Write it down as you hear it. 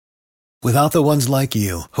Without the ones like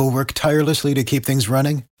you, who work tirelessly to keep things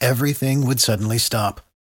running, everything would suddenly stop.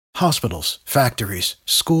 Hospitals, factories,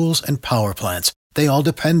 schools, and power plants, they all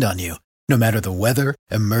depend on you. No matter the weather,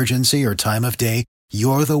 emergency, or time of day,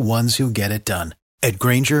 you're the ones who get it done. At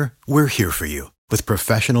Grainger, we're here for you with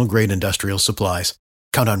professional-grade industrial supplies.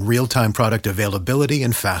 Count on real-time product availability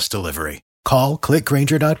and fast delivery. Call,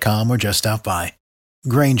 clickgrainger.com, or just stop by.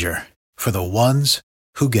 Grainger, for the ones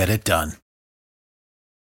who get it done.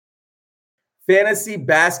 Fantasy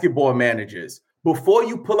basketball managers, before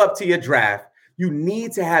you pull up to your draft, you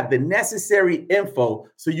need to have the necessary info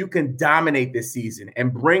so you can dominate this season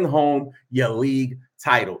and bring home your league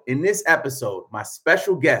title. In this episode, my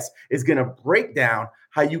special guest is going to break down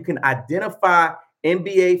how you can identify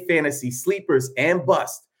NBA fantasy sleepers and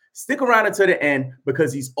busts. Stick around until the end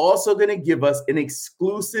because he's also going to give us an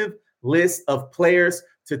exclusive list of players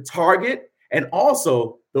to target and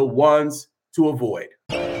also the ones to avoid.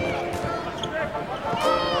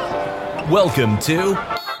 Welcome to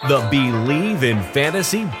the Believe in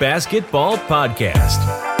Fantasy Basketball Podcast,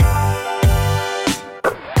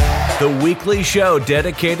 the weekly show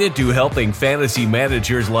dedicated to helping fantasy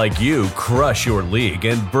managers like you crush your league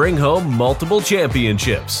and bring home multiple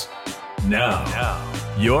championships. Now,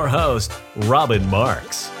 your host, Robin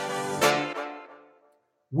Marks.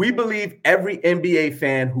 We believe every NBA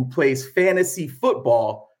fan who plays fantasy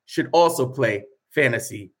football should also play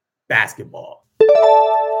fantasy basketball.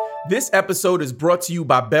 This episode is brought to you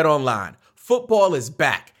by BetOnline. Football is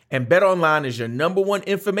back, and BetOnline is your number one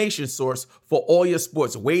information source for all your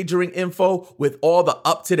sports wagering info with all the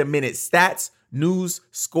up-to-the-minute stats, news,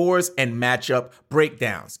 scores, and matchup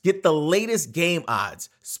breakdowns. Get the latest game odds,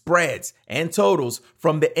 spreads, and totals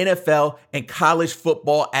from the NFL and college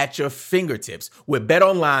football at your fingertips with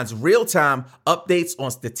BetOnline's real-time updates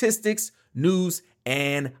on statistics, news,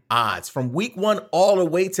 and odds. From week 1 all the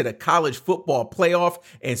way to the college football playoff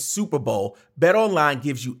and Super Bowl, BetOnline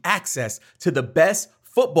gives you access to the best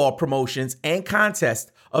football promotions and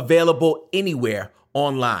contests available anywhere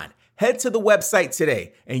online. Head to the website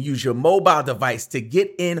today and use your mobile device to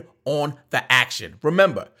get in on the action.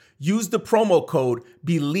 Remember, use the promo code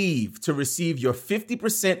BELIEVE to receive your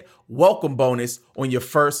 50% welcome bonus on your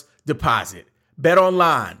first deposit.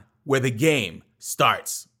 BetOnline, where the game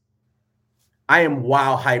starts. I am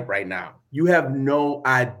wild hype right now. You have no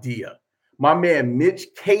idea. My man Mitch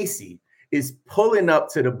Casey is pulling up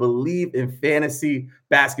to the Believe in Fantasy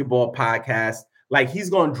Basketball podcast like he's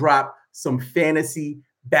going to drop some fantasy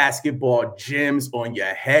basketball gems on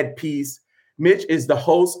your headpiece. Mitch is the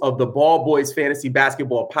host of the Ball Boys Fantasy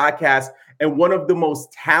Basketball podcast and one of the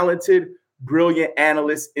most talented, brilliant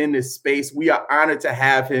analysts in this space. We are honored to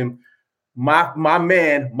have him. My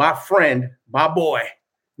man, my friend, my boy,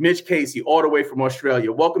 Mitch Casey, all the way from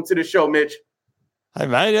Australia. Welcome to the show, Mitch. Hey,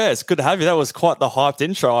 mate. Yeah, it's good to have you. That was quite the hyped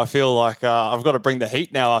intro. I feel like I've got to bring the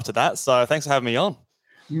heat now after that. So thanks for having me on.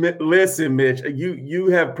 Listen, Mitch, you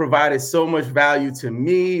have provided so much value to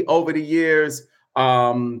me over the years.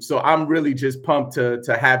 So I'm really just pumped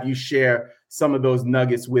to have you share some of those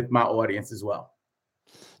nuggets with my audience as well.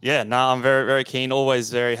 Yeah, no, I'm very, very keen. Always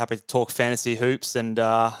very happy to talk fantasy hoops and,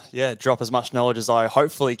 drop as much knowledge as I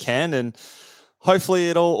hopefully can. And hopefully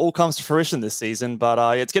it all comes to fruition this season.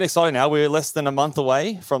 But it's getting exciting now. We're less than a month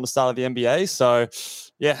away from the start of the NBA. So,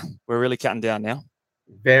 yeah, we're really counting down now.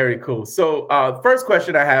 Very cool. So first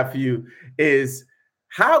question I have for you is,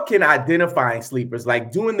 how can identifying sleepers,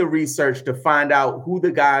 like doing the research to find out who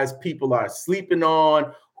the guys people are sleeping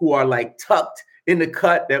on, who are like tucked in the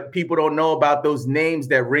cut that people don't know about, those names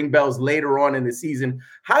that ring bells later on in the season,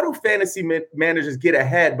 how do fantasy managers get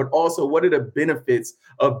ahead, but also what are the benefits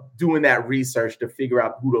of doing that research to figure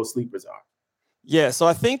out who those sleepers are? Yeah, so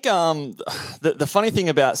I think the funny thing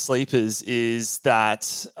about sleepers is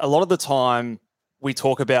that a lot of the time we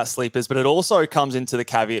talk about sleepers, but it also comes into the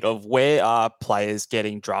caveat of where are players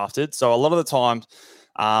getting drafted. So a lot of the time,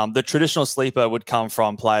 the traditional sleeper would come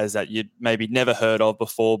from players that you'd maybe never heard of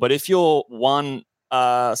before. But if you're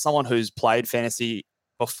someone who's played fantasy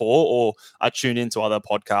before or are tuned into other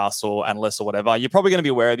podcasts or analysts or whatever, you're probably going to be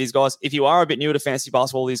aware of these guys. If you are a bit newer to fantasy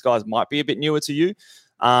basketball, these guys might be a bit newer to you.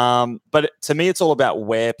 But to me, it's all about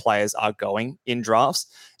where players are going in drafts.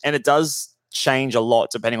 And it does change a lot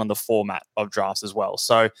depending on the format of drafts as well.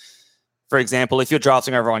 So, for example, if you're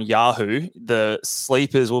drafting over on Yahoo, the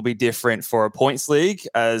sleepers will be different for a points league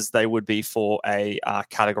as they would be for a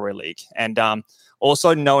category league. And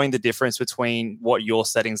also knowing the difference between what your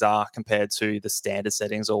settings are compared to the standard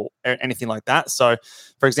settings or anything like that. So,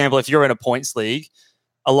 for example, if you're in a points league,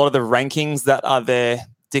 a lot of the rankings that are there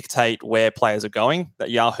dictate where players are going, that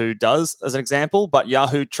Yahoo does as an example, but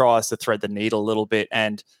Yahoo tries to thread the needle a little bit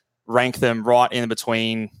and rank them right in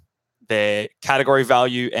between their category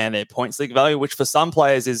value and their points league value, which for some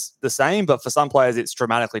players is the same, but for some players it's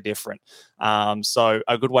dramatically different. So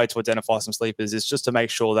a good way to identify some sleepers is just to make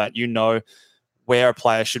sure that you know where a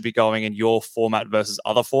player should be going in your format versus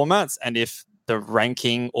other formats, and if the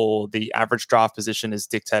ranking or the average draft position is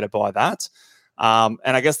dictated by that. And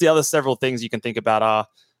I guess the other several things you can think about are,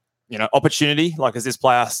 opportunity. Like, is this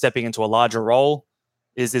player stepping into a larger role?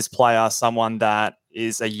 Is this player someone that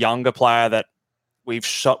is a younger player that we've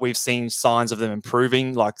seen signs of them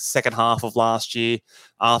improving, like second half of last year,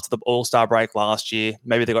 after the All-Star break last year?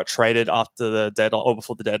 Maybe they got traded after the deadline or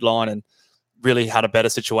before the deadline and really had a better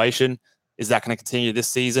situation. Is that going to continue this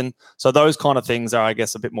season? So those kind of things are, I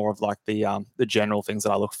guess, a bit more of like the general things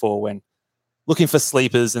that I look for when looking for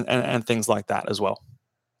sleepers and things like that as well.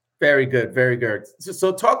 Very good. Very good.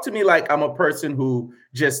 So talk to me like I'm a person who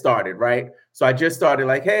just started, right? So I just started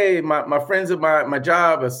like, hey, my friends at my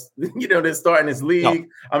job, they're starting this league. No.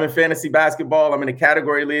 I'm in fantasy basketball. I'm in the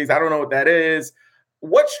category leagues. I don't know what that is.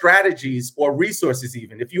 What strategies or resources,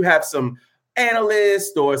 even if you have some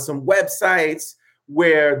analysts or some websites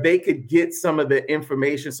where they could get some of the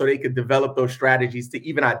information so they could develop those strategies to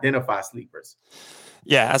even identify sleepers?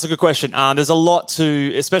 Yeah, that's a good question. There's a lot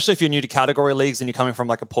to, especially if you're new to category leagues and you're coming from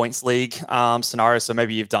like a points league scenario. So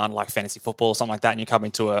maybe you've done like fantasy football or something like that, and you're coming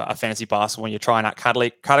to a fantasy basketball when you're trying out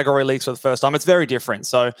category leagues for the first time. It's very different.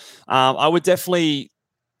 So I would definitely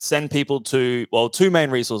send people to, two main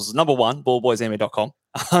resources. Number one, ballboysma.com.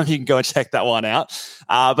 You can go and check that one out.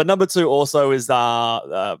 But number two also is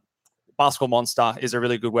Basketball Monster is a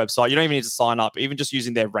really good website. You don't even need to sign up. Even just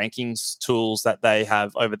using their rankings tools that they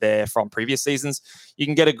have over there from previous seasons, you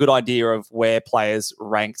can get a good idea of where players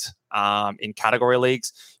ranked in category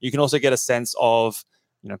leagues. You can also get a sense of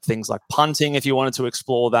things like punting if you wanted to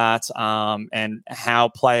explore that, and how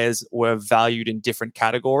players were valued in different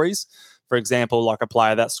categories. For example, like a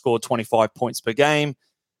player that scored 25 points per game,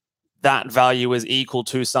 that value is equal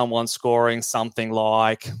to someone scoring something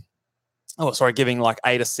like giving like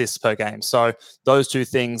 8 assists per game. So those two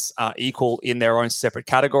things are equal in their own separate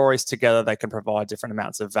categories. Together, they can provide different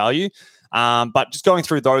amounts of value. But just going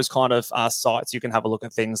through those kind of sites, you can have a look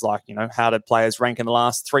at things like, how did players rank in the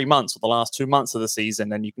last 3 months or the last 2 months of the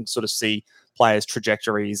season? And you can sort of see players'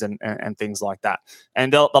 trajectories and things like that.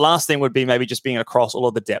 And the last thing would be maybe just being across all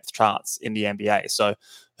of the depth charts in the NBA. So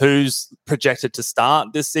who's projected to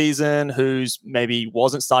start this season, who's maybe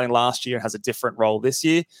wasn't starting last year and has a different role this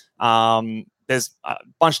year. There's a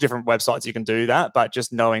bunch of different websites you can do that, but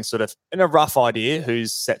just knowing sort of in a rough idea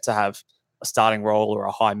who's set to have a starting role or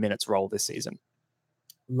a high minutes role this season.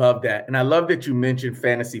 Love that. And I love that you mentioned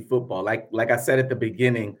fantasy football. Like I said at the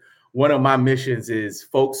beginning, one of my missions is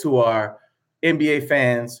folks who are NBA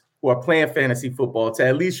fans who are playing fantasy football to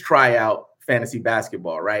at least try out fantasy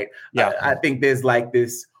basketball, right? Yeah. I think there's like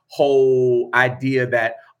this whole idea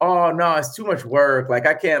that, oh no, it's too much work. Like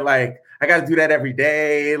I can't, I got to do that every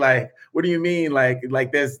day. Like, what do you mean? Like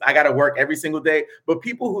I got to work every single day. But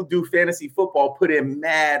people who do fantasy football put in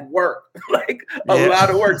mad work, like a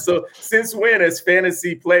lot of work. So since when, as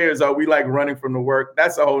fantasy players, are we like running from the work?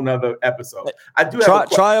 That's a whole nother episode. I do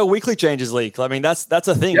try a weekly changes league. I mean, that's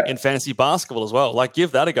a thing in fantasy basketball as well. Like,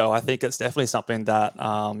 give that a go. I think it's definitely something that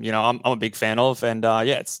I'm a big fan of, and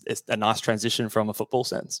it's a nice transition from a football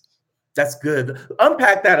sense. That's good.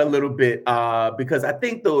 Unpack that a little bit, because I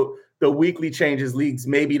think the weekly changes leagues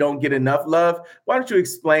maybe don't get enough love. Why don't you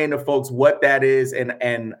explain to folks what that is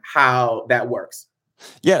and how that works?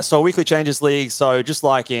 Yeah, so weekly changes league. So just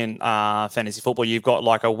like in fantasy football, you've got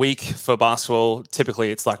like a week for basketball.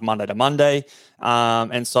 Typically, it's like Monday to Monday.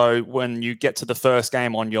 And so when you get to the first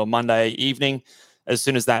game on your Monday evening, as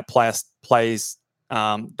soon as that player plays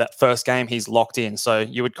that first game, he's locked in. So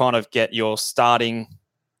you would kind of get your starting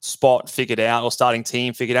spot figured out or starting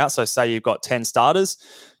team figured out. So say you've got 10 starters,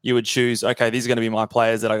 you would choose, okay, these are going to be my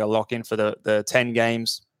players that I got to lock in for the 10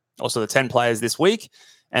 games, also the 10 players this week.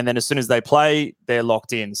 And then as soon as they play, they're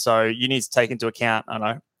locked in. So you need to take into account, I don't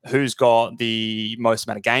know, who's got the most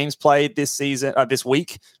amount of games played this season, this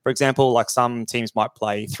week. For example, like some teams might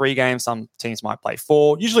play 3 games, some teams might play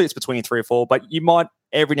 4. Usually it's between 3 or 4, but you might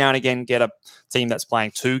every now and again get a team that's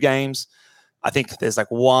playing 2 games. I think there's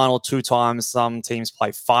like 1 or 2 times some teams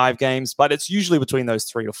play 5 games, but it's usually between those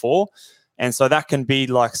 3 to 4. And so that can be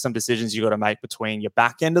like some decisions you got to make between your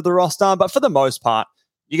back end of the roster. But for the most part,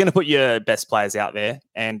 you're going to put your best players out there.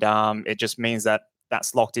 And it just means that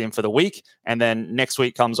that's locked in for the week. And then next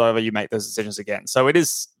week comes over, you make those decisions again. So it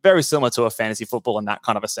is very similar to a fantasy football in that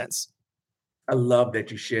kind of a sense. I love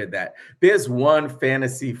that you shared that. There's one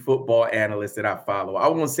fantasy football analyst that I follow. I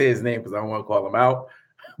won't say his name because I don't want to call him out.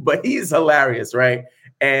 but he's hilarious, right?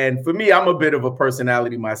 And for me, I'm a bit of a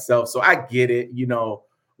personality myself, so I get it,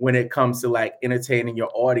 when it comes to like entertaining your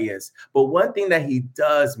audience. But one thing that he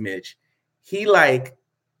does, Mitch, he like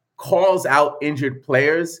calls out injured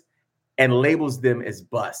players and labels them as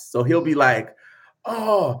busts. So he'll be like,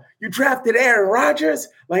 "Oh, you drafted Aaron Rodgers?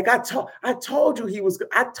 Like I told you he was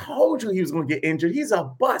going to get injured. He's a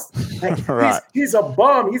bust. Like Right. he's a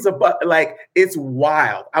bum. He's a bust. Like it's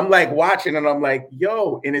wild." I'm like watching and I'm like,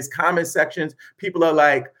 "Yo!" In his comment sections, people are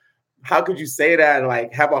like, "How could you say that?"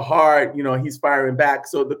 Like have a heart. He's firing back.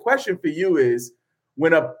 So the question for you is,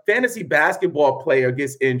 when a fantasy basketball player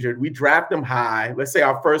gets injured, we draft him high. Let's say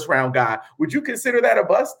our first round guy. Would you consider that a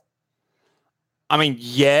bust? I mean,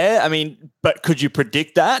 yeah. But could you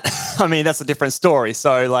predict that? That's a different story.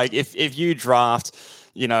 So, like, if you draft,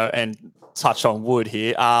 and touch on wood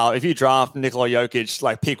here, if you draft Nikola Jokic,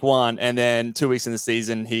 like pick one, and then 2 weeks in the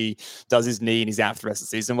season he does his knee and he's out for the rest of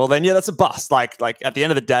the season, well, then yeah, that's a bust. Like at the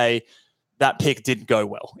end of the day, that pick didn't go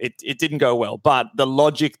well. It didn't go well. But the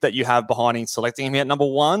logic that you have behind him selecting him at number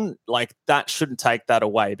one, like that shouldn't take that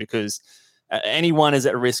away, because anyone is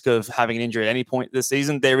at risk of having an injury at any point this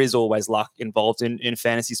season. There is always luck involved in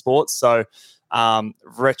fantasy sports. So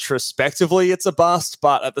retrospectively, it's a bust,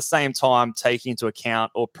 but at the same time, taking into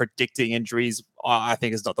account or predicting injuries, I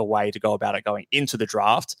think is not the way to go about it going into the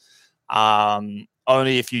draft.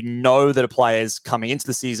 Only if you know that a player is coming into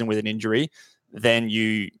the season with an injury, then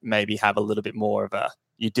you maybe have a little bit more of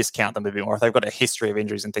you discount them a bit more if they've got a history of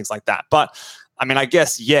injuries and things like that. But I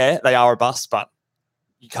guess, yeah, they are a bust, but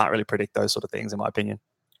you can't really predict those sort of things, in my opinion.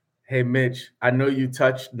 Hey, Mitch, I know you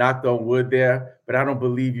knocked on wood there, but I don't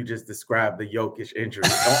believe you just described the Jokic injury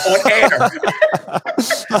on air.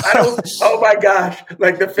 Oh my gosh.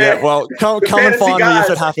 Like the well, come and find me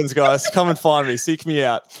if it happens, guys. Come and find me. Seek me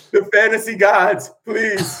out. The fantasy gods,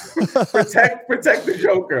 please protect the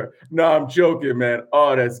Joker. No, I'm joking, man.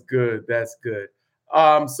 Oh, that's good. That's good.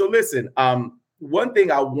 So listen, one thing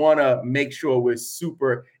I want to make sure we're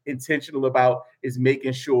super intentional about is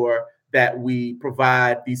making sure that we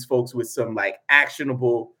provide these folks with some like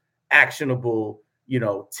actionable,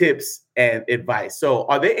 tips and advice. So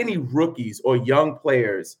are there any rookies or young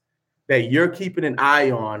players that you're keeping an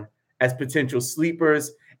eye on as potential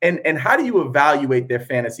sleepers? And how do you evaluate their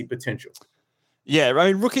fantasy potential? Yeah,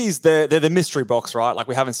 rookies, they're the mystery box, right? Like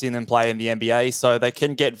we haven't seen them play in the NBA, so they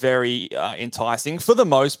can get very enticing. For the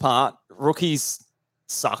most part, rookies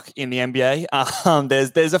suck in the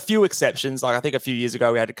NBA. There's a few exceptions. Like I think a few years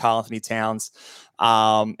ago we had Karl Anthony Towns.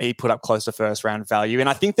 He put up close to first round value. And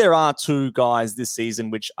I think there are two guys this season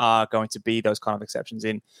which are going to be those kind of exceptions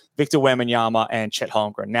in Victor Wembanyama and Chet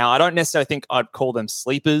Holmgren. Now, I don't necessarily think I'd call them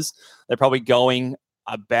sleepers. They're probably going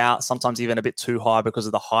about sometimes even a bit too high because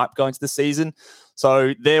of the hype going to the season.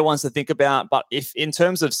 So they're ones to think about. But if in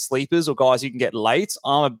terms of sleepers or guys you can get late,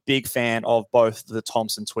 I'm a big fan of both the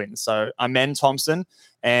Thompson twins. So Amen Thompson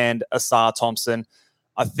and Asar Thompson.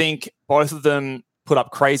 I think both of them put up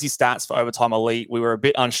crazy stats for Overtime Elite. We were a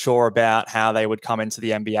bit unsure about how they would come into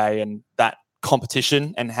the NBA and that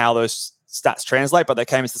competition and how those stats translate, but they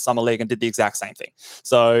came into the Summer League and did the exact same thing.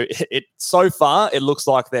 So so far, it looks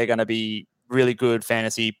like they're going to be really good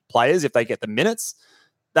fantasy players if they get the minutes.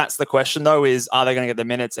 That's the question, though, is are they going to get the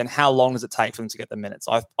minutes and how long does it take for them to get the minutes?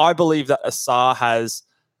 I believe that Asar has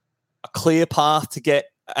a clear path to get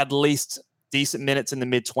at least decent minutes in the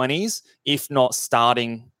mid-20s, if not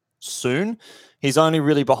starting soon. He's only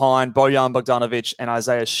really behind Bojan Bogdanovic and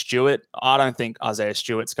Isaiah Stewart. I don't think Isaiah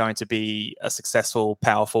Stewart's going to be a successful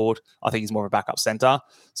power forward. I think he's more of a backup center.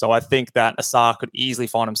 So I think that Asar could easily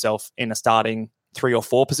find himself in a starting 3 or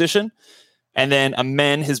 4 position. And then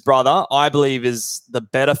Amen, his brother, I believe is the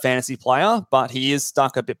better fantasy player, but he is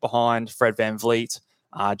stuck a bit behind Fred VanVleet,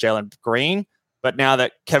 Jalen Green. But now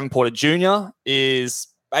that Kevin Porter Jr. is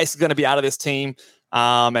basically going to be out of this team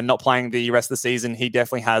and not playing the rest of the season, he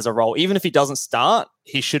definitely has a role. Even if he doesn't start,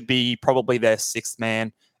 he should be probably their 6th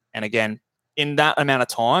man. And again, in that amount of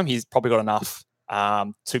time, he's probably got enough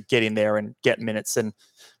to get in there and get minutes and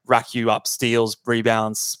rack you up steals,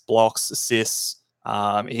 rebounds, blocks, assists.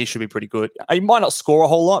 He should be pretty good. He might not score a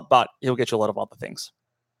whole lot, but he'll get you a lot of other things.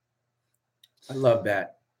 I love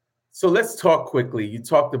that. So let's talk quickly. You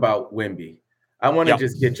talked about Wemby. I want to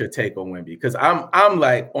just get your take on Wemby because I'm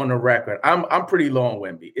like on the record. I'm pretty low on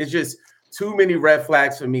Wemby. It's just too many red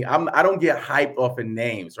flags for me. I don't get hyped off of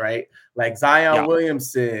names, right? Like Zion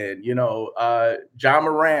Williamson, John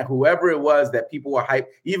Morant, whoever it was that people were hyped.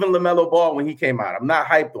 Even LaMelo Ball when he came out, I'm not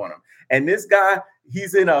hyped on him. And this guy,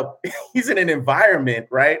 he's in an environment,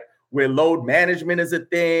 right, where load management is a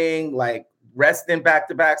thing, like resting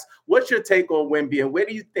back-to-backs. What's your take on Wemby, and where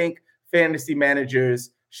do you think fantasy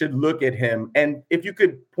managers should look at him? And if you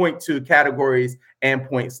could point to categories and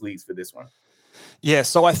points leagues for this one. Yeah,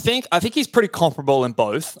 so I think he's pretty comparable in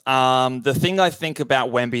both. The thing I think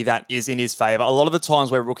about Wemby that is in his favor, a lot of the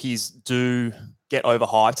times where rookies do get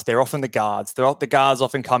overhyped, they're often the guards. The guards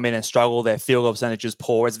often come in and struggle. Their field goal percentage is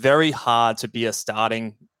poor. It's very hard to be a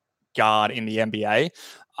starting guard in the NBA.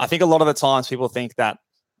 I think a lot of the times people think that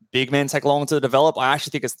big men take longer to develop. I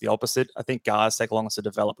actually think it's the opposite. I think guards take longer to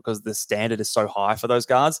develop because the standard is so high for those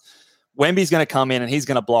guards. Wemby's going to come in and he's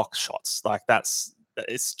going to block shots. Like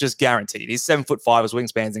it's just guaranteed. He's 7'5". His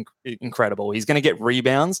wingspan's incredible. He's going to get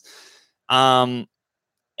rebounds. And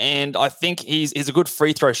I think he's a good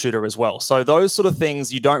free throw shooter as well. So those sort of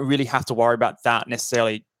things, you don't really have to worry about that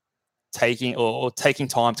necessarily taking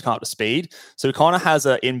time to come up to speed. So he kind of has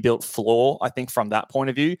an inbuilt flaw, I think, from that point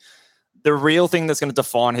of view. The real thing that's going to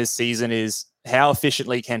define his season is how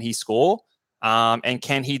efficiently can he score, and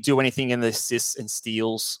can he do anything in the assists and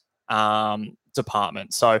steals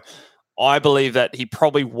department. So I believe that he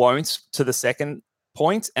probably won't to the second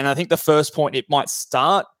point. And I think the first point, it might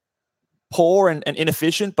start poor and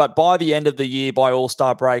inefficient, but by the end of the year, by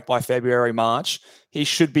All-Star break, by February, March, he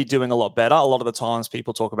should be doing a lot better. A lot of the times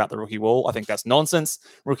people talk about the rookie wall. I think that's nonsense.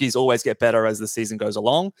 Rookies always get better as the season goes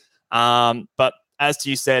along. But as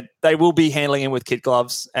you said, they will be handling him with kid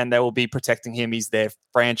gloves and they will be protecting him. He's their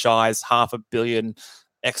franchise, $500 million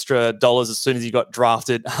extra dollars as soon as he got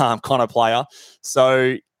drafted kind of player.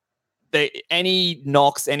 So any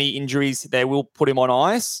knocks, any injuries, they will put him on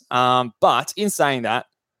ice. But in saying that,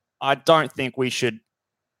 I don't think we should,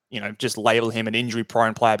 just label him an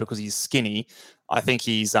injury-prone player because he's skinny. I think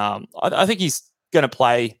he's going to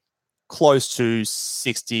play close to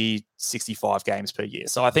 60, 65 games per year.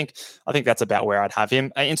 So I think that's about where I'd have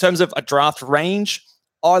him. In terms of a draft range,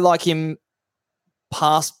 I like him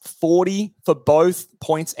past 40 for both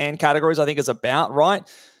points and categories. I think is about right.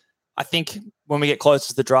 I think when we get closer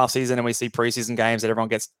to the draft season and we see preseason games that everyone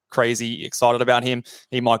gets crazy excited about him,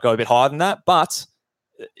 he might go a bit higher than that. But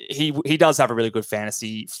he does have a really good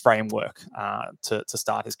fantasy framework to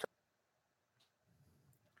start his career.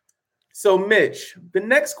 So, Mitch, the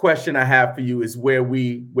next question I have for you is where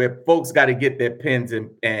folks got to get their pens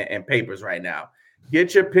and papers right now.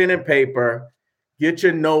 Get your pen and paper, get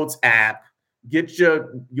your notes app, get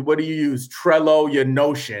what do you use? Trello, your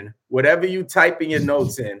Notion, whatever you type in your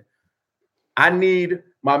notes in. I need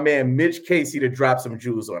my man Mitch Casey to drop some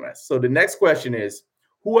jewels on us. So the next question is,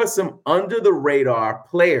 who are some under-the-radar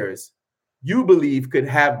players you believe could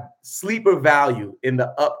have sleeper value in the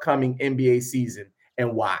upcoming NBA season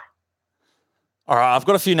and why? All right, I've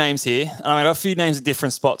got a few names here. I've got a few names in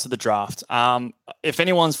different spots of the draft. If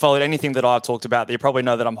anyone's followed anything that I've talked about, you probably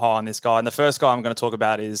know that I'm high on this guy. And the first guy I'm going to talk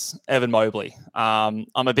about is Evan Mobley. I'm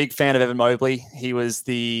a big fan of Evan Mobley. He was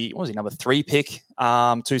number 3 pick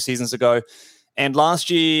 2 seasons ago. And last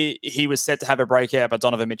year, he was set to have a breakout, but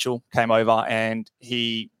Donovan Mitchell came over and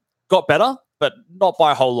he got better, but not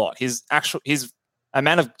by a whole lot. His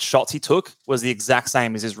amount of shots he took was the exact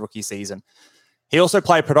same as his rookie season. He also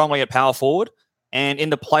played predominantly at power forward. And in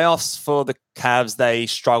the playoffs for the Cavs, they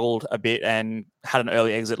struggled a bit and had an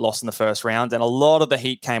early exit loss in the first round. And a lot of the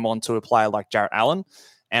heat came on to a player like Jarrett Allen.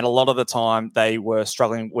 And a lot of the time, they were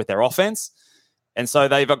struggling with their offense. And so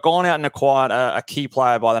they've gone out and acquired a key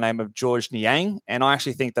player by the name of George Niang. And I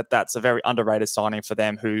actually think that that's a very underrated signing for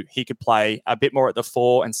them, who he could play a bit more at the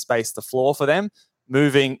 4 and space the floor for them,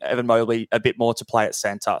 moving Evan Mobley a bit more to play at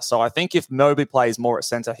center. So I think if Mobley plays more at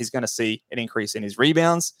center, he's going to see an increase in his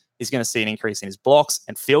rebounds. He's going to see an increase in his blocks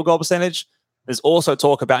and field goal percentage. There's also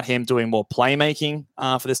talk about him doing more playmaking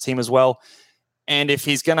for this team as well. And if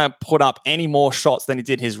he's going to put up any more shots than he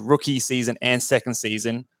did his rookie season and second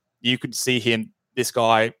season, you could see this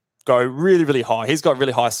guy go really, really high. He's got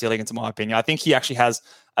really high ceiling, into my opinion. I think he actually has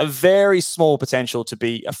a very small potential to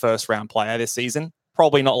be a first-round player this season.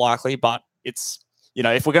 Probably not likely, but it's,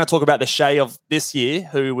 if we're going to talk about the Shea of this year,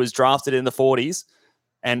 who was drafted in the 40s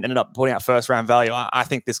and ended up putting out first-round value, I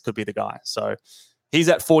think this could be the guy. So he's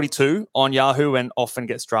at 42 on Yahoo and often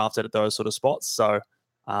gets drafted at those sort of spots. So,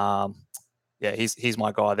 he's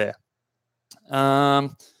my guy there.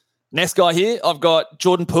 Next guy here, I've got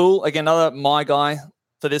Jordan Poole, again, another my guy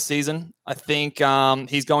for this season. I think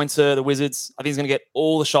he's going to the Wizards. I think he's going to get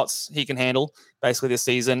all the shots he can handle basically this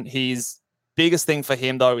season. His biggest thing for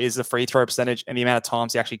him, though, is the free throw percentage and the amount of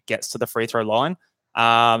times he actually gets to the free throw line.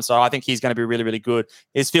 So I think he's going to be really, really good.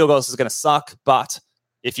 His field goals is going to suck, but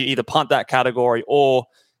if you either punt that category or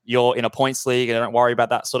you're in a points league and don't worry about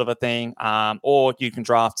that sort of a thing, or you can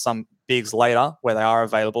draft some bigs later where they are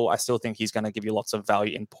available, I still think he's going to give you lots of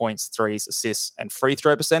value in points, threes, assists, and free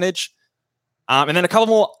throw percentage. And then a couple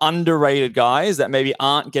more underrated guys that maybe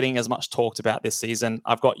aren't getting as much talked about this season.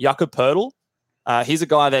 I've got Jakob Poeltl. He's a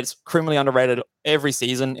guy that's criminally underrated every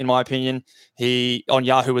season, in my opinion. He, on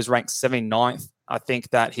Yahoo, was ranked 79th. I think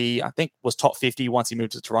was top 50 once he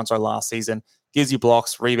moved to Toronto last season. Gives you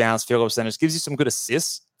blocks, rebounds, field goal percentage, gives you some good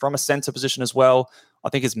assists from a center position as well. I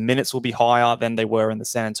think his minutes will be higher than they were in the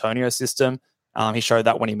San Antonio system. He showed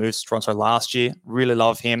that when he moved to Toronto last year. Really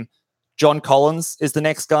love him. John Collins is the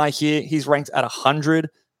next guy here. He's ranked at 100.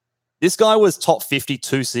 This guy was top 50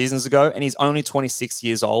 2 seasons ago, and he's only 26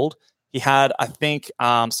 years old. He had, I think,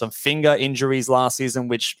 some finger injuries last season,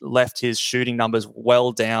 which left his shooting numbers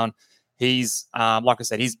well down. He's, like I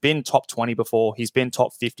said, he's been top 20 before. He's been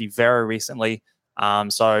top 50 very recently.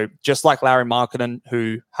 So just like Larry Markkinen,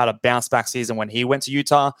 who had a bounce back season when he went to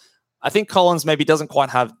Utah, I think Collins maybe doesn't quite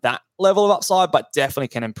have that level of upside, but definitely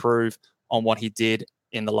can improve on what he did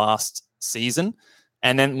in the last season.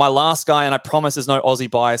 And then my last guy, and I promise there's no Aussie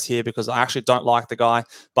bias here because I actually don't like the guy,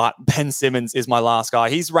 but Ben Simmons is my last guy.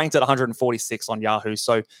 He's ranked at 146 on Yahoo.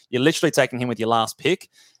 So you're literally taking him with your last pick.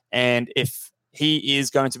 And if he is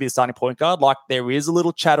going to be the starting point guard, like there is a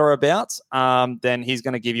little chatter about, then he's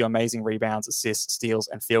going to give you amazing rebounds, assists, steals,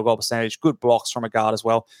 and field goal percentage. Good blocks from a guard as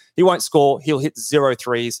well. He won't score. He'll hit 0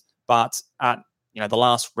 threes, but at the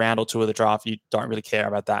last round or two of the draft, you don't really care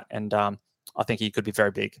about that. And I think he could be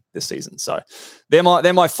very big this season. So they're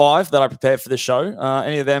my 5 that I prepared for the show.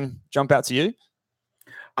 Any of them jump out to you?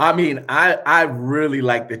 I mean, I really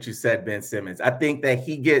like that you said Ben Simmons. I think that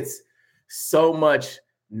he gets so much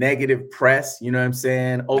negative press, you know what I'm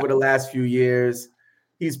saying? Over the last few years,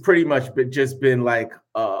 he's pretty much just been like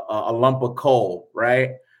a lump of coal,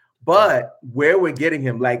 right? But where we're getting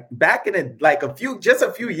him, like back in a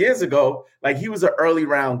few years ago, like he was an early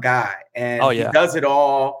round guy, and he does it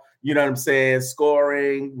all. You know what I'm saying?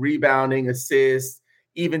 Scoring, rebounding, assists,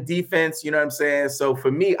 even defense. You know what I'm saying? So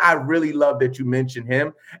for me, I really love that you mentioned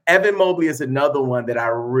him. Evan Mobley is another one that I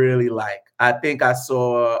really like. I think I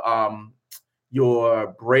saw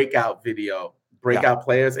your breakout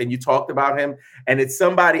players, and you talked about him. And it's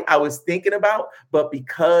somebody I was thinking about, but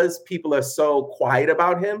because people are so quiet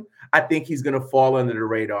about him, I think he's going to fall under the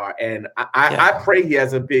radar. And I pray he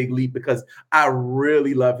has a big leap because I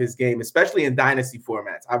really love his game, especially in dynasty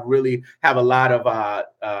formats. I really have a lot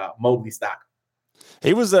of Mobley stock.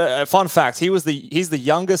 He was a fun fact. He's the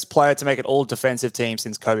youngest player to make an all defensive team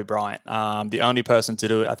since Kobe Bryant. The only person to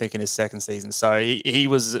do it, I think, in his second season. So he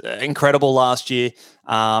was incredible last year.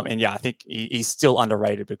 And I think he's still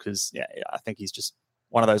underrated because I think he's just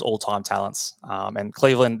one of those all-time talents. And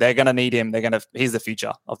Cleveland, they're going to need him. He's the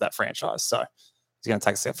future of that franchise. So he's going to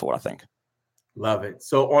take a step forward, I think. Love it.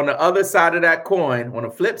 So on the other side of that coin, on the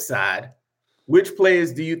flip side, which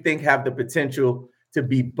players do you think have the potential to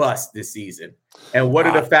be bust this season? And what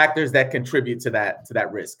are the factors that contribute to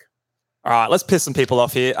that risk? All right, let's piss some people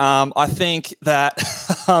off here. I think that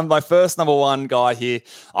my first number one guy here,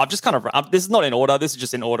 I've just this is not in order. This is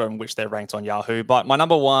just in order in which they're ranked on Yahoo. But my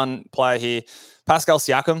number one player here, Pascal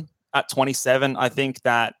Siakam at 27. I think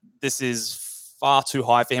that this is far too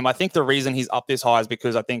high for him. I think the reason he's up this high is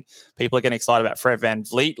because I think people are getting excited about Fred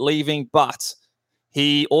VanVleet leaving, but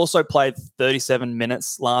he also played 37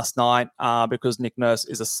 minutes last night because Nick Nurse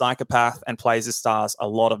is a psychopath and plays his stars a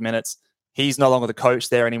lot of minutes. He's no longer the coach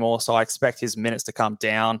there anymore, so I expect his minutes to come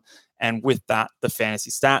down. And with that, the fantasy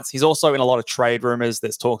stats. He's also in a lot of trade rumors.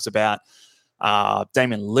 There's talks about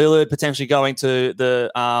Damian Lillard potentially going to the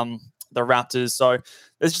Raptors. So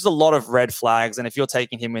there's just a lot of red flags. And if you're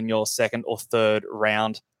taking him in your second or third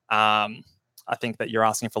round, I think that you're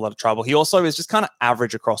asking for a lot of trouble. He also is just kind of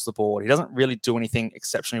average across the board. He doesn't really do anything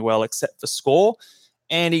exceptionally well except for score,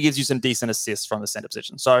 and he gives you some decent assists from the center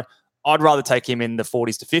position. So I'd rather take him in the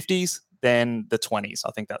 40s to 50s than the 20s.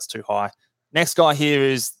 I think that's too high. Next guy here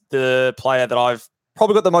is the player that I've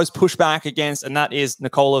probably got the most pushback against, and that is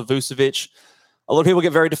Nikola Vucevic. A lot of people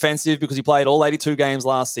get very defensive because he played all 82 games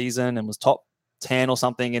last season and was top 10 or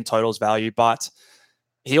something in totals value, but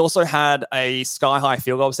he also had a sky-high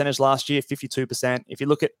field goal percentage last year, 52%. If you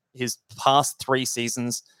look at his past 3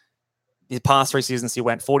 seasons, he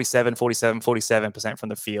went 47, 47, 47% from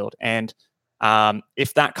the field. And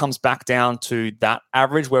if that comes back down to that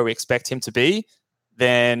average where we expect him to be,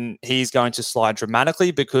 then he's going to slide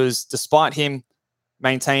dramatically because despite him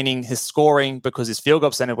maintaining his scoring because his field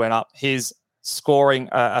goal percentage went up, his scoring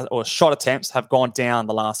or shot attempts have gone down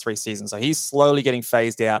the last 3 seasons. So he's slowly getting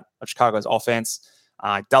phased out of Chicago's offense.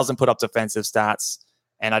 Doesn't put up defensive stats.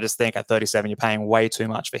 And I just think at 37, you're paying way too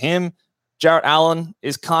much for him. Jarrett Allen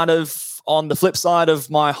is kind of on the flip side of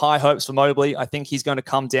my high hopes for Mobley. I think he's going to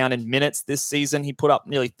come down in minutes this season. He put up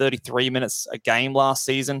nearly 33 minutes a game last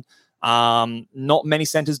season. Not many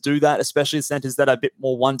centers do that, especially centers that are a bit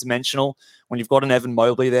more one-dimensional. When you've got an Evan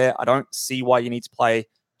Mobley there, I don't see why you need to play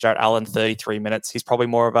Jarrett Allen 33 minutes. He's probably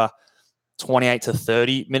more of a 28 to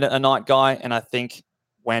 30 minute a night guy. And I think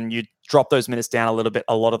when you drop those minutes down a little bit,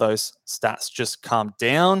 a lot of those stats just come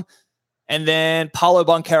down. And then Paolo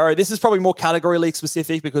Banchero, this is probably more category league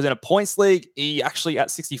specific because in a points league, he actually at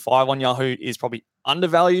 65 on Yahoo is probably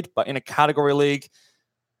undervalued. But in a category league,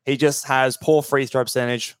 he just has poor free throw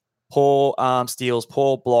percentage, poor steals,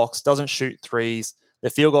 poor blocks, doesn't shoot threes. The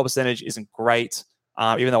field goal percentage isn't great,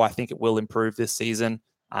 even though I think it will improve this season.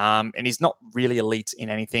 And he's not really elite in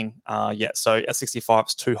anything yet. So at 65,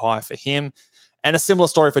 it's too high for him. And a similar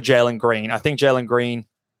story for Jalen Green. I think Jalen Green,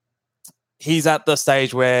 he's at the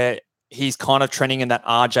stage where he's kind of trending in that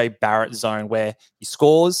RJ Barrett zone where he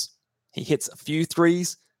scores, he hits a few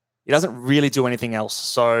threes, he doesn't really do anything else.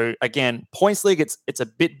 So again, points league, it's a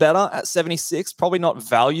bit better at 76, probably not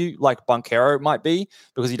value like Banchero might be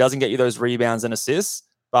because he doesn't get you those rebounds and assists.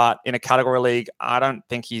 But in a category league, I don't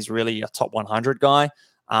think he's really a top 100 guy.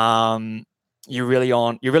 You're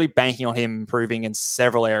really banking on him improving in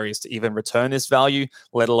several areas to even return this value,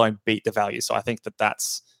 let alone beat the value. So I think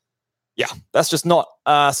that's just not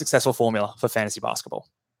a successful formula for fantasy basketball.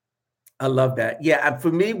 I love that. Yeah,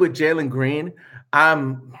 for me with Jalen Green,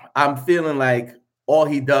 I'm feeling like all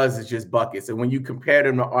he does is just buckets. And when you compared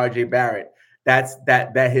him to RJ Barrett,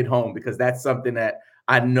 that hit home because that's something that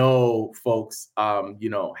I know folks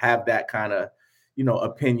have that kind of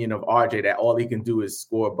opinion of RJ that all he can do is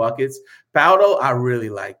score buckets. Paolo, I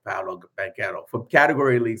really like Paolo Banchero. For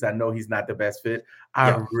category leagues, I know he's not the best fit.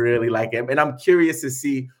 I really like him. And I'm curious to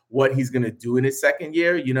see what he's going to do in his second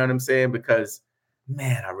year. You know what I'm saying? Because,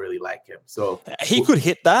 man, I really like him. So he could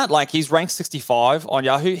hit that. Like he's ranked 65 on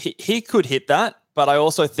Yahoo. He could hit that. But I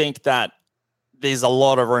also think that there's a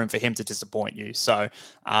lot of room for him to disappoint you. So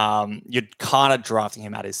you're kind of drafting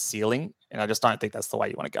him at his ceiling. And I just don't think that's the way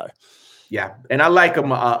you want to go. Yeah, and I like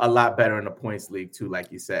him a lot better in the points league too,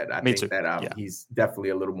 like you said. I Me think too. that he's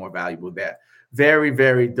definitely a little more valuable there. Very,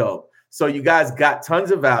 very dope. So you guys got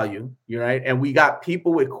tons of value, right? And we got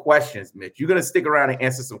people with questions, Mitch. You're gonna stick around and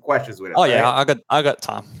answer some questions with us. Oh yeah, right? I got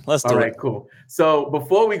time. Let's do it. All right, cool. So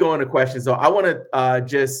before we go into questions, though, I want to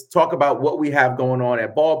just talk about what we have going on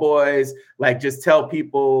at Ball Boys. Like, just tell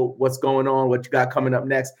people what's going on, what you got coming up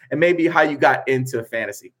next, and maybe how you got into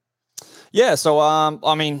fantasy. Yeah, so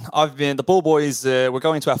the Ball Boys. We're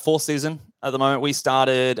going into our fourth season at the moment. We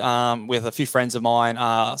started with a few friends of mine.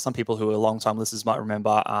 Some people who are long-time listeners might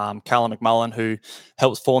remember Callum McMullen, who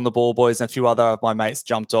helped form the Ball Boys, and a few other of my mates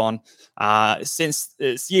jumped on. Since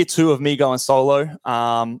it's year 2 of me going solo,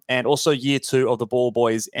 and also year 2 of the Ball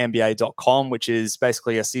Boys NBA.com, which is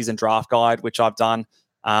basically a season draft guide, which I've done.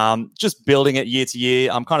 Just building it year to year.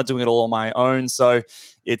 I'm kind of doing it all on my own. So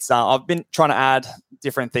it's I've been trying to add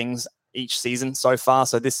different things each season so far.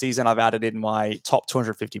 So this season I've added in my top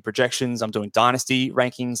 250 projections. I'm doing dynasty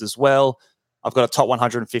rankings as well. I've got a top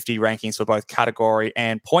 150 rankings for both category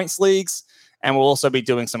and points leagues. And we'll also be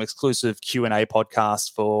doing some exclusive Q&A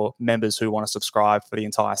podcasts for members who want to subscribe for the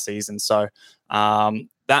entire season. So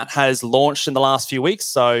that has launched in the last few weeks.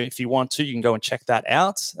 So if you want to, you can go and check that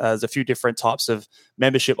out. There's a few different types of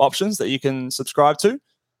membership options that you can subscribe to.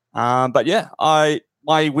 But yeah,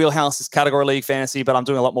 my wheelhouse is category league fantasy, but I'm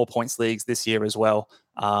doing a lot more points leagues this year as well.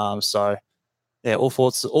 So yeah, all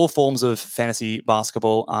forms of fantasy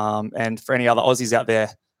basketball. And for any other Aussies out there,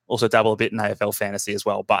 also dabble a bit in AFL fantasy as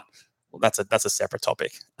well. But that's a separate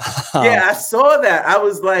topic. Yeah, I saw that. I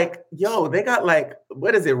was like, yo, they got like,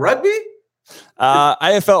 what is it, rugby?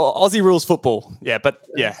 AFL Aussie rules football. Yeah, but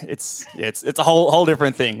yeah, it's a whole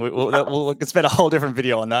different thing. We can spend a whole different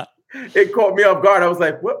video on that. It caught me off guard. I was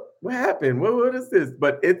like, what happened? What is this?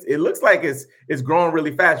 But it looks like it's growing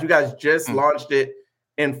really fast. You guys just launched it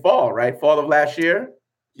in fall, right? Fall of last year?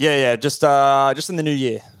 Yeah, just in the new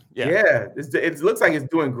year. Yeah. It looks like it's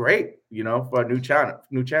doing great, for a new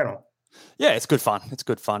channel. Yeah, it's good fun. It's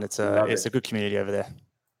a good community over there.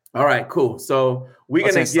 All right, cool. So we're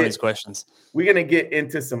gonna get these questions. We're gonna get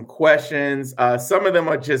into some questions. Some of them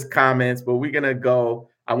are just comments, but we're gonna go.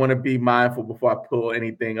 I want to be mindful before I pull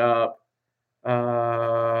anything up.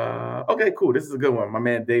 Okay, cool. This is a good one. My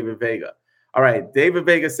man David Vega. All right, David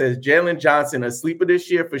Vega says Jalen Johnson a sleeper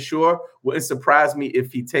this year for sure. Wouldn't surprise me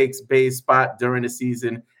if he takes Bay's spot during the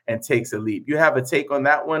season and takes a leap. You have a take on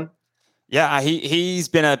that one? Yeah, he's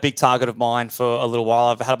been a big target of mine for a little while.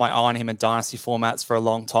 I've had my eye on him in dynasty formats for a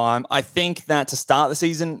long time. I think that to start the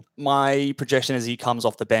season, my projection is he comes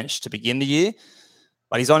off the bench to begin the year,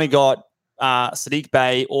 but he's only got Sadiq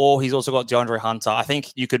Bey, or he's also got DeAndre Hunter. I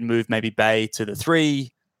think you could move maybe Bey to the 3,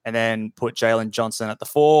 and then put Jalen Johnson at the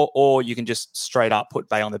 4, or you can just straight up put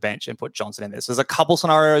Bay on the bench and put Johnson in there. So there's a couple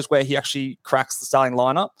scenarios where he actually cracks the starting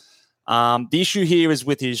lineup. The issue here is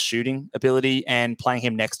with his shooting ability and playing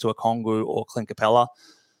him next to a Kongu or Clint Capella.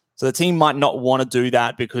 So the team might not want to do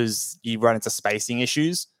that because you run into spacing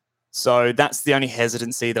issues. So that's the only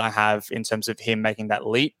hesitancy that I have in terms of him making that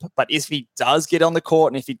leap. But if he does get on the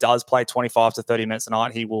court and if he does play 25 to 30 minutes a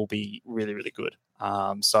night, he will be really, really good.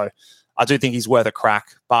 So I do think he's worth a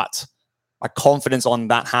crack, but my confidence on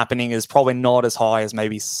that happening is probably not as high as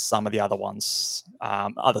maybe some of the other ones,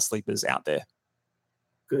 other sleepers out there.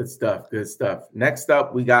 Good stuff. Good stuff. Next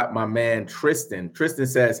up, we got my man, Tristan. Tristan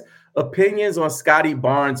says, opinions on Scotty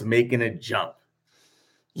Barnes making a jump.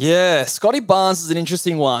 Yeah, Scotty Barnes is an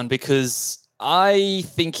interesting one because I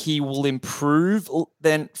think he will improve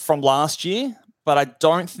then from last year, but I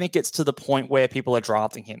don't think it's to the point where people are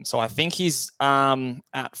drafting him. So I think he's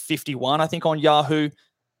at 51, I think, on Yahoo.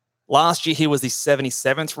 Last year, he was the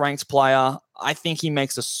 77th ranked player. I think he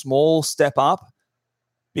makes a small step up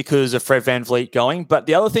because of Fred VanVleet going. But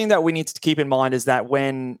the other thing that we need to keep in mind is that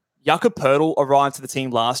when Jakob Poeltl arrived to the team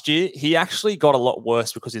last year, he actually got a lot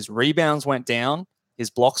worse because his rebounds went down, his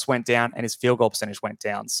blocks went down, and his field goal percentage went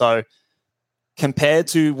down. So compared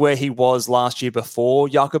to where he was last year before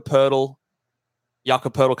Jakob Poeltl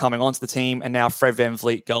coming onto the team and now Fred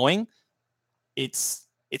VanVleet going, it's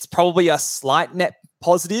probably a slight net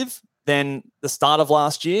positive than the start of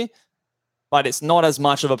last year, but it's not as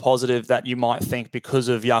much of a positive that you might think because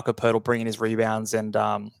of Jakob Poeltl bringing his rebounds and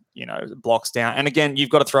blocks down. And again, you've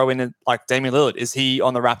got to throw in like Damian Lillard. Is he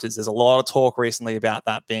on the Raptors? There's a lot of talk recently about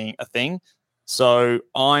that being a thing. So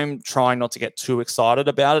I'm trying not to get too excited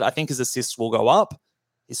about it. I think his assists will go up.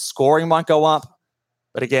 His scoring might go up.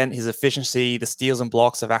 But again, his efficiency, the steals and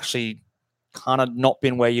blocks have actually kind of not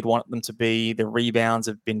been where you'd want them to be. The rebounds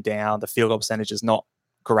have been down. The field goal percentage is not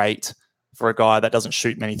great for a guy that doesn't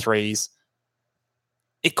shoot many threes.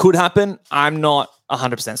 It could happen. I'm not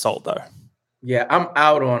 100% sold, though. Yeah, I'm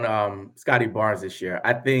out on Scotty Barnes this year.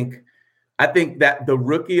 I think that the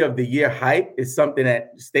rookie of the year hype is something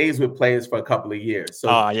that stays with players for a couple of years. So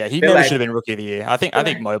he never should have been rookie of the year. I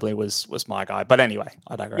think Mobley was my guy. But anyway,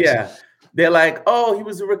 I digress. Yeah. They're like, oh, he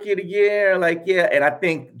was the rookie of the year. Like, yeah. And I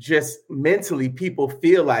think just mentally people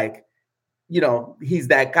feel like, he's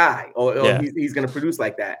that guy or he's going to produce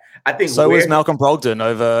like that. I think so was Malcolm Brogdon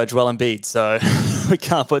over Joel Embiid. So we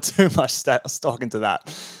can't put too much stock into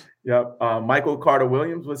that. Yep. Michael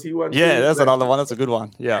Carter-Williams, was he one? Yeah, that's another one. That's a good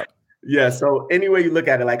one. Yeah. Yeah. So anyway, you look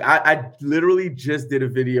at it, like I literally just did a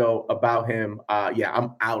video about him.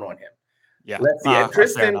 I'm out on him. Yeah. Let's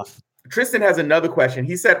see. Tristan has another question.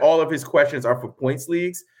 He said all of his questions are for points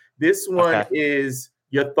leagues. This one is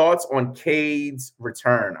your thoughts on Cade's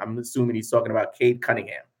return. I'm assuming he's talking about Cade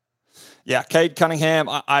Cunningham. Yeah, Cade Cunningham.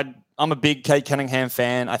 I'm a big Cade Cunningham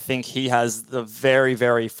fan. I think he has the very,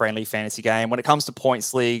 very friendly fantasy game. When it comes to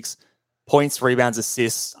points leagues, points, rebounds,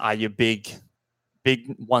 assists are your big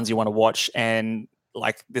ones you want to watch. And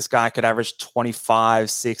like this guy could average 25,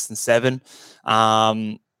 6, and 7.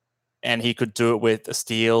 And he could do it with a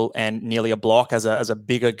steal and nearly a block as a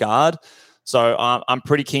bigger guard. So I'm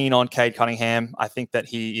pretty keen on Cade Cunningham. I think that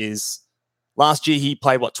he is. Last year he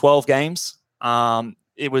played 12 games.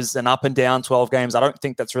 It was an up and down 12 games. I don't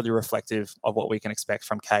think that's really reflective of what we can expect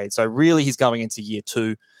from Cade. So really, he's going into year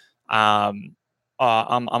 2. I'm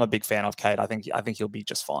a big fan of Cade. I think he'll be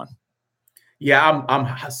just fine. Yeah,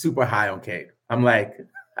 I'm super high on Cade. I'm like,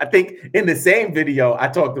 I think in the same video I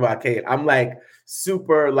talked about Cade. I'm like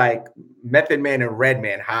super like Method Man and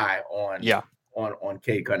Redman high on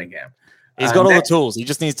Cade Cunningham. He's got all the tools. He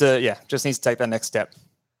just needs to take that next step.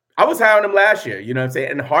 I was high on him last year, you know what I'm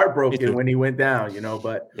saying? And heartbroken when he went down,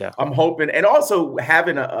 but I'm hoping, and also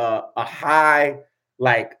having a high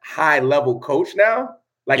level coach now,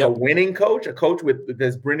 like a winning coach, a coach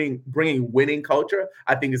that's bringing winning culture,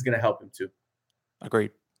 I think is going to help him too.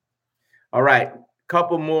 Agreed. All right.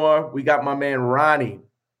 Couple more. We got my man Ronnie.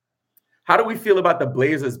 How do we feel about the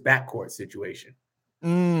Blazers backcourt situation?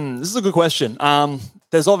 This is a good question.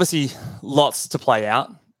 There's obviously lots to play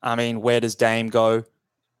out. I mean, where does Dame go?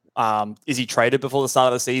 Is he traded before the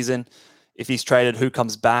start of the season? If he's traded, who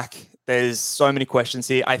comes back? There's so many questions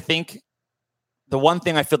here. I think the one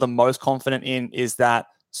thing I feel the most confident in is that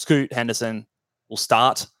Scoot Henderson will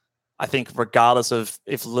start. I think regardless of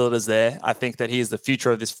if Lillard is there, I think that he is the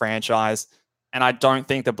future of this franchise. And I don't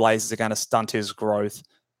think the Blazers are going to stunt his growth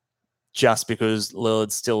just because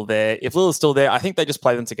Lillard's still there. If Lillard's still there, I think they just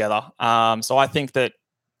play them together. So I think that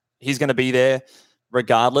he's going to be there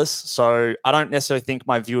regardless. So I don't necessarily think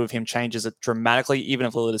my view of him changes it dramatically, even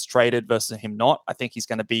if Lillard is traded versus him not. I think he's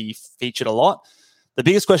going to be featured a lot. The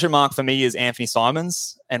biggest question mark for me is Anthony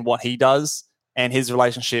Simons and what he does and his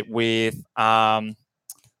relationship with Sharp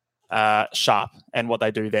and what they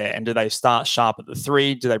do there. And do they start Sharp at the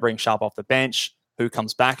 3? Do they bring Sharp off the bench? Who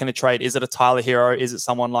comes back in a trade? Is it a Tyler Hero? Is it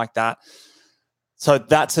someone like that? So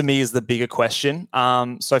that to me is the bigger question.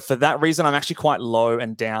 So for that reason, I'm actually quite low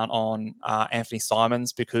and down on Anthony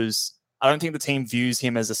Simons because I don't think the team views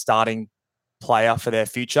him as a starting player for their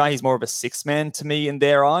future. He's more of a sixth man to me in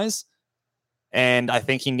their eyes. And I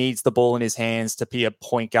think he needs the ball in his hands to be a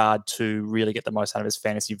point guard to really get the most out of his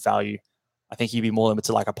fantasy value. I think he'd be more limited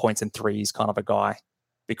to like a points and threes kind of a guy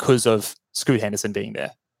because of Scoot Henderson being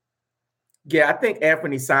there. Yeah, I think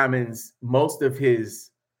Anthony Simons, most of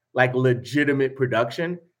his like legitimate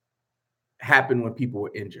production happened when people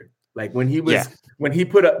were injured. Like when he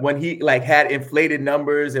had inflated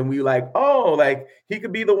numbers and we like, oh, like he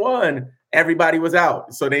could be the one. Everybody was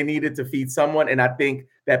out. So they needed to feed someone. And I think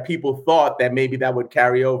that people thought that maybe that would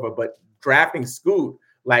carry over, but drafting Scoot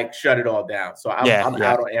like shut it all down. So I'm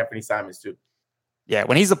out on Anthony Simons too. Yeah,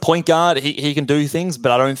 when he's a point guard, he can do things,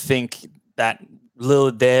 but I don't think that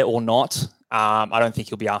Lillard there or not, I don't think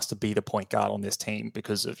he'll be asked to be the point guard on this team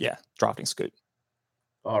because of, drafting Scoot.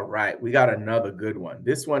 All right, we got another good one.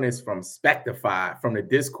 This one is from Spectify from the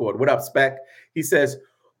Discord. What up, Spec? He says,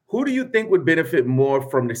 who do you think would benefit more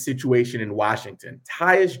from the situation in Washington,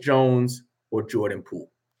 Tyus Jones or Jordan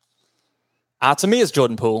Poole? To me, it's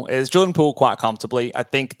Jordan Poole. It's Jordan Poole quite comfortably. I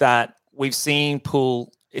think that we've seen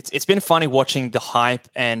Poole. It's been funny watching the hype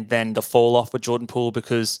and then the fall off with Jordan Poole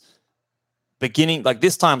because beginning like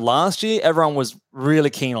this time last year, everyone was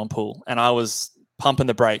really keen on Poole, and I was pumping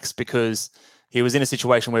the brakes because he was in a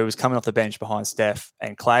situation where he was coming off the bench behind Steph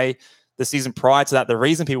and Clay. The season prior to that, the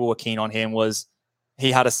reason people were keen on him was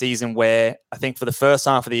he had a season where I think for the first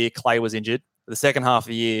half of the year, Clay was injured. For the second half of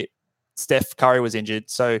the year, Steph Curry was injured.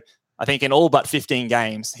 So I think in all but 15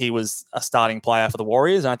 games, he was a starting player for the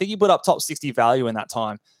Warriors. And I think he put up top 60 value in that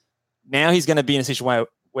time. Now he's going to be in a situation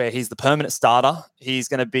where he's the permanent starter. He's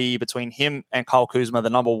going to be between him and Kyle Kuzma, the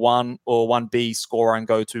number 1 or 1B scorer and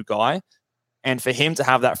go-to guy. And for him to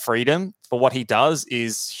have that freedom for what he does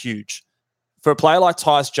is huge. For a player like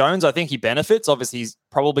Tyus Jones, I think he benefits. Obviously, he's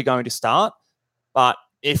probably going to start. But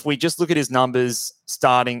if we just look at his numbers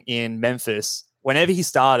starting in Memphis, whenever he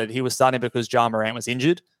started, he was starting because Ja Morant was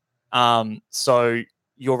injured. So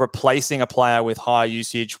you're replacing a player with higher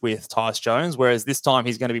usage with Tyus Jones, whereas this time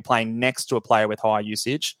he's going to be playing next to a player with higher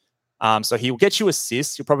usage. So he will get you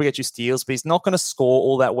assists. He'll probably get you steals, but he's not going to score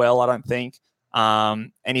all that well, I don't think.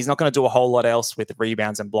 And he's not going to do a whole lot else with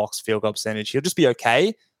rebounds and blocks, field goal percentage. He'll just be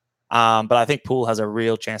okay. But I think Poole has a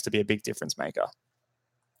real chance to be a big difference maker.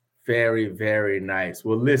 Very, very nice.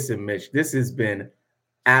 Well, listen, Mitch, this has been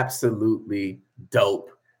absolutely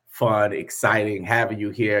dope, fun, exciting having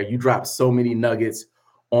you here. You dropped so many nuggets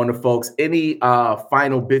on the folks. Any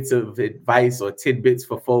final bits of advice or tidbits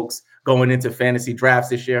for folks going into fantasy drafts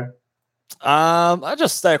this year? I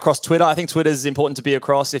just stay across Twitter. I think Twitter is important to be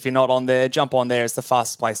across. If you're not on there, jump on there. It's the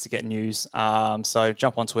fastest place to get news. So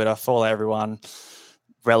jump on Twitter, follow everyone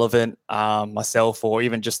relevant, myself, or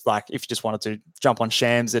even just like if you just wanted to jump on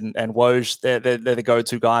Shams and Woj, they're the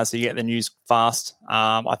go-to guys. So you get the news fast.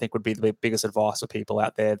 I think would be the biggest advice for people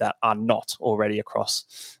out there that are not already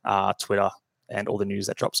across Twitter and all the news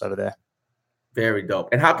that drops over there. Very dope.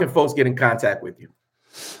 And how can folks get in contact with you?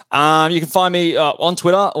 You can find me on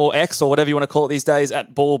Twitter or X or whatever you want to call it these days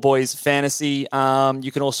at Ball Boys Fantasy.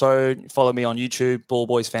 You can also follow me on YouTube, Ball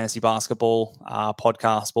Boys Fantasy Basketball,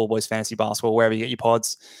 podcast, Ball Boys Fantasy Basketball, wherever you get your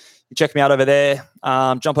pods. You check me out over there.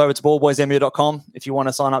 Jump over to ballboysmu.com. If you want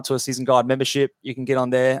to sign up to a season guide membership, you can get on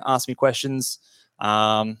there, ask me questions,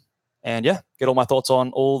 and get all my thoughts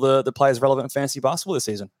on all the players relevant in fantasy basketball this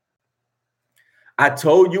season. I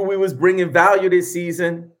told you we was bringing value this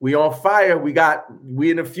season. We on fire. We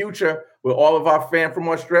in the future with all of our fan from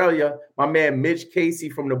Australia. My man Mitch Casey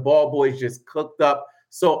from the Ball Boys just cooked up.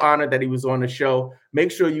 So honored that he was on the show.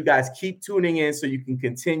 Make sure you guys keep tuning in so you can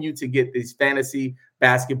continue to get these fantasy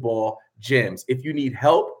basketball gems. If you need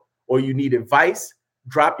help or you need advice,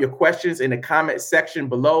 drop your questions in the comment section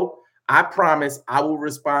below. I promise I will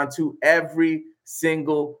respond to every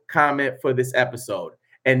single comment for this episode.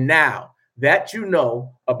 And now that you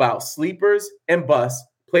know about sleepers and busts,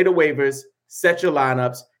 play the waivers, set your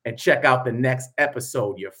lineups, and check out the next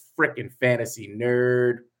episode, you freaking fantasy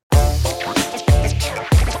nerd.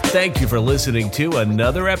 Thank you for listening to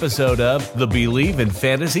another episode of the Believe in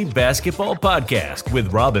Fantasy Basketball Podcast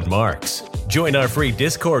with Robin Marks. Join our free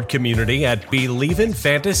Discord community at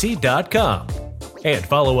BelieveInFantasy.com. And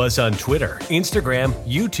follow us on Twitter, Instagram,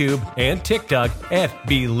 YouTube, and TikTok at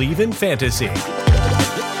Believe in Fantasy.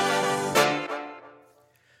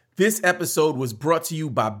 This episode was brought to you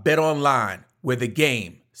by Bet Online, where the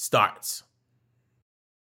game starts.